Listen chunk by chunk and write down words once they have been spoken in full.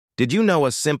Did you know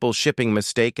a simple shipping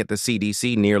mistake at the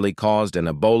CDC nearly caused an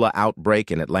Ebola outbreak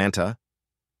in Atlanta?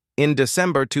 In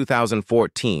December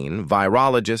 2014,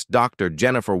 virologist Dr.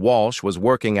 Jennifer Walsh was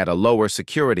working at a lower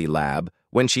security lab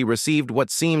when she received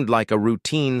what seemed like a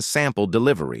routine sample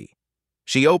delivery.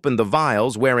 She opened the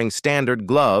vials wearing standard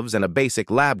gloves and a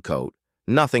basic lab coat,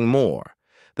 nothing more.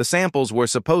 The samples were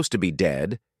supposed to be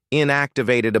dead,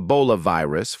 inactivated Ebola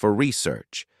virus for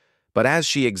research. But as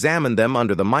she examined them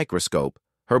under the microscope,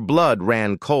 her blood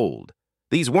ran cold.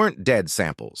 These weren't dead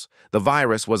samples. The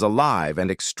virus was alive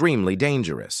and extremely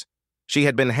dangerous. She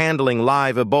had been handling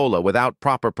live Ebola without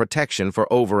proper protection for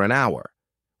over an hour.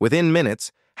 Within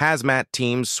minutes, hazmat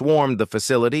teams swarmed the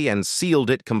facility and sealed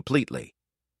it completely.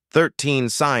 13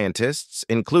 scientists,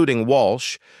 including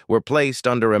Walsh, were placed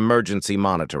under emergency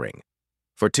monitoring.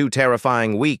 For 2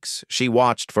 terrifying weeks, she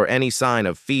watched for any sign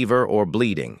of fever or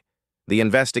bleeding. The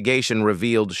investigation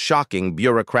revealed shocking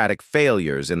bureaucratic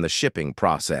failures in the shipping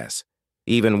process.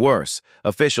 Even worse,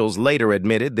 officials later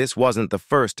admitted this wasn't the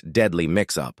first deadly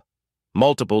mix-up.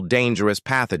 Multiple dangerous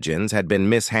pathogens had been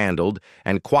mishandled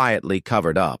and quietly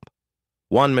covered up.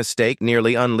 One mistake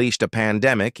nearly unleashed a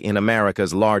pandemic in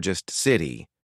America's largest city.